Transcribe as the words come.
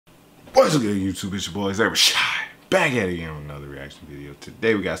What's good, YouTube? It's your boys, Rashod. Back at it again with another reaction video.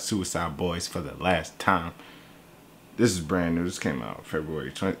 Today we got Suicide Boys for the last time. This is brand new. This came out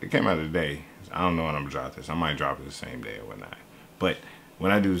February 20th. It came out today. I don't know when I'm gonna drop this. I might drop it the same day or whatnot. But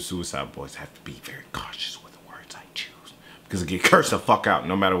when I do the Suicide Boys, I have to be very cautious with the words I choose, because I get cursed the fuck out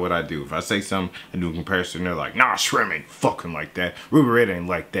no matter what I do. If I say something and do a comparison, they're like, nah, Shrimp ain't fucking like that. Ruby Red ain't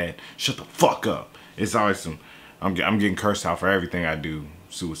like that. Shut the fuck up. It's always some, I'm getting cursed out for everything I do.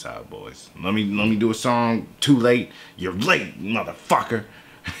 Suicide Boys. Let me do a song. Too late. You're late, motherfucker.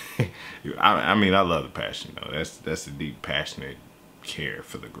 I mean, I love the passion though. That's a deep, passionate care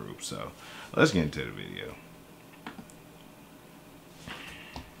for the group. So let's get into the video.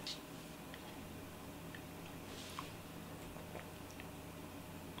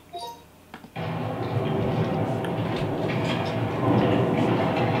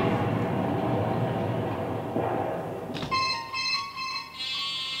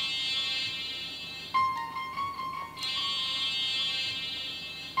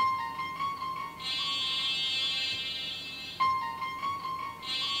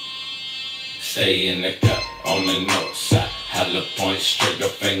 Stay in the cut on the north side. Hella points, trigger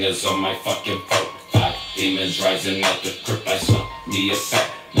fingers on my fucking fork. 5 demons rising out the crypt. I smoke me a fat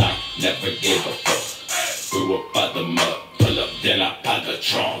line, never gave a fuck. Grew up by the mud, pull up, then I pop the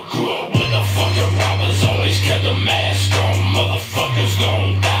trunk. Grew up with the fucking robbers, always kept the mask on. Motherfuckers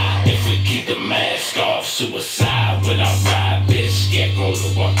gon' die if we keep the mask off. Suicide when I ride, bitch. Scarecrow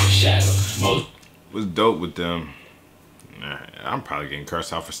to walk the shadow. What's dope with them? I'm probably getting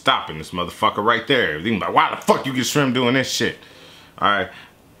cursed out for stopping this motherfucker right there. They like, why the fuck you get Shrimp doing this shit? Alright.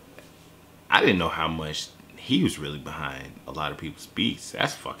 I didn't know how much he was really behind a lot of people's beats.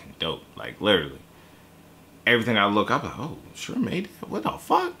 That's fucking dope. Like, literally. Everything I look up, like, oh, Shrimp made it? What the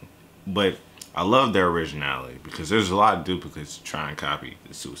fuck? But I love their originality, because there's a lot of duplicates to try and copy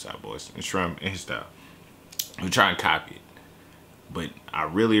the Suicide Boys and Shrimp and his style. We try and copy it. But I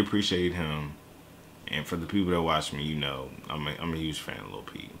really appreciate him. And for the people that watch me, you know, I'm a huge fan of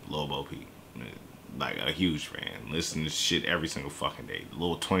Lil Bo Peep. Like, a huge fan. Listen to shit every single fucking day.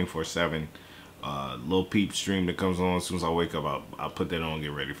 Lil 24/7. Lil Peep stream that comes on as soon as I wake up, I'll put that on and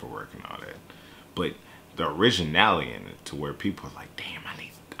get ready for work and all that. But the originality in it, to where people are like, damn,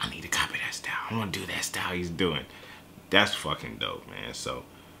 I need to copy that style. I want to do that style he's doing. That's fucking dope, man. So,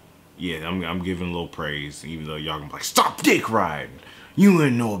 yeah, I'm giving a little praise, even though y'all gonna be like, stop dick riding. You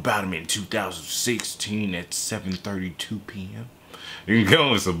didn't know about him in 2016 at 7:32 p.m. You can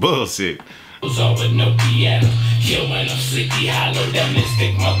go with some bullshit. All with no piano, killing them sleepy hollow. That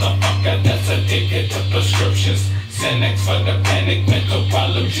mystic motherfucker that's addicted to prescriptions. Xanax for the panic, mental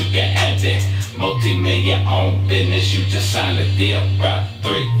problems, you can have it. Multi-million owned business, you just signed a deal. Right,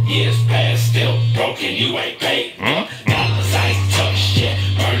 3 years past, still broken, you ain't paid. Dollars I ain't touched yet,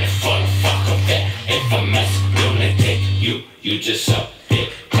 burning for the fuck of that. Infamous lunatic, you just up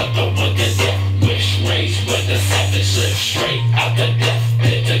it. Cut the with the death wish, raised with the savage slip. Straight out the death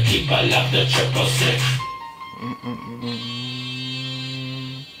pit to keep alive the 666.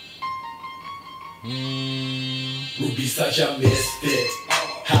 Ruby such a misfit.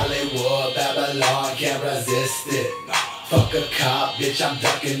 Hollywood, Babylon, can't resist it. Fuck a cop, bitch, I'm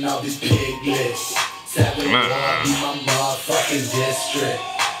ducking all these piglets. 7 war, be my motherfucking district.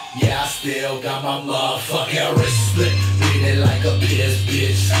 Yeah, I still got my motherfucking wrist split. Bleeding like a piss,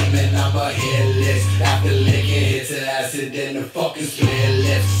 bitch. Screaming I'm a hit list. After licking hits and acid, then the fucking split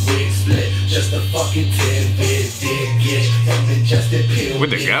lips. Wig split, just a fucking tidbit. Dick itch, from ingested pill.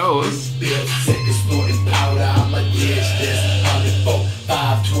 With the goes. Bill sick of snorting powder, I'ma ditch this. 104,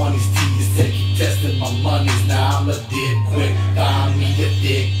 520s, T, you said keep testing my monies. Now I'm a dick quick. Find me a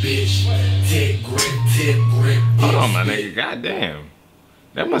dick, bitch. Tick grip, tip grip. Hold on, my nigga, goddamn.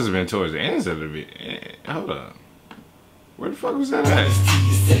 That must have been towards the end of the video. Hold up. Where the fuck was that at?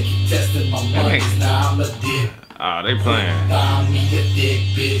 Oh, they playing.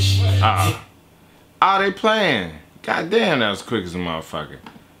 Oh, they playing. Goddamn, that was quick as a motherfucker.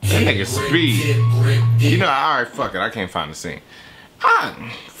 That nigga speed. You know, alright, fuck it. I can't find the scene.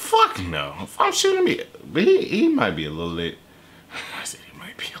 Fuck no. If I'm shooting me. But he might be a little lit. I said he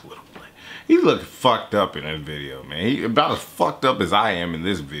might be a little lit. He looked fucked up in that video, man. He about as fucked up as I am in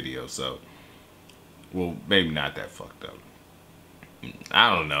this video, so. Well, maybe not that fucked up. I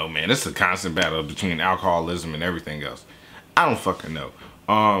don't know, man. It's a constant battle between alcoholism and everything else. I don't fucking know.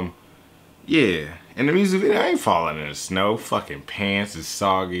 Yeah. In the music video, I ain't falling in the snow. Fucking pants is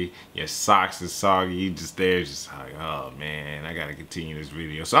soggy. Your socks is soggy. You just there, just like, oh, man, I gotta continue this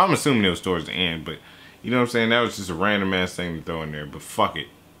video. So I'm assuming it was towards the end, but you know what I'm saying? That was just a random ass thing to throw in there, but fuck it.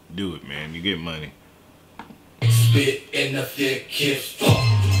 Do it, man. You get money. Spit in the thick kiss, fuck.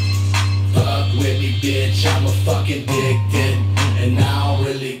 bitch, I'm a fucking addicted. And I don't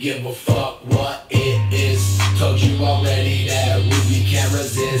really give a fuck what it is. Told you already that Ruby can't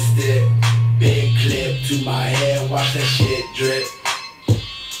resist it. Big clip to my head, watch that shit drip.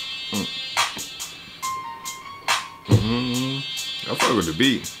 I fuck with the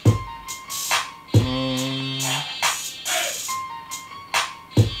beat.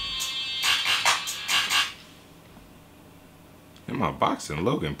 In my boxing,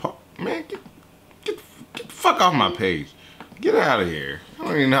 Logan Paul. Man, get the fuck off my page. Get out of here. I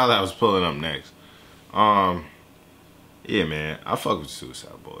don't even know how that was pulling up next. Yeah, man, I fuck with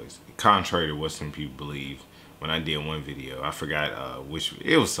Suicide Boys. Contrary to what some people believe, when I did one video, I forgot which,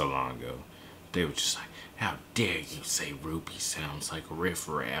 it was so long ago. They were just like, how dare you say Ruby sounds like Riff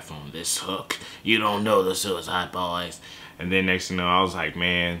Raff on this hook? You don't know the Suicide Boys. And then next thing you know, I was like,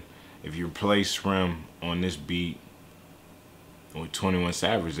 man, if you replace Srim on this beat with 21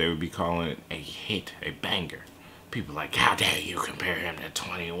 Savage, they would be calling it a hit, a banger. People like, how dare you compare him to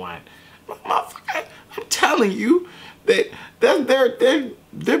 21? Motherfucker, I'm telling you that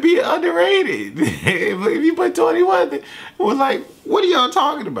they're being underrated. If you put 21, it was like, what are y'all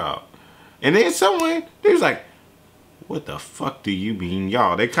talking about? And then someone, they was like, what the fuck do you mean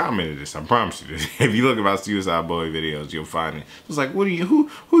y'all? They commented this, I promise you this. If you look about Suicide Boy videos, you'll find it. It was like, what are you, who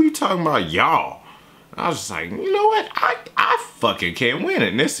are you talking about y'all? I was just like, you know what? I fucking can't win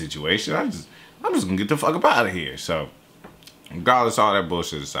in this situation. I'm just gonna get the fuck up out of here. So, regardless of all that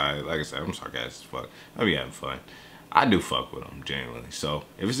bullshit aside, like I said, I'm sarcastic as fuck. I be having fun. I do fuck with them, genuinely. So,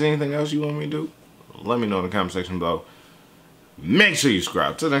 if there's anything else you want me to do, let me know in the comment section below. Make sure you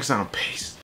subscribe. Till next time, peace.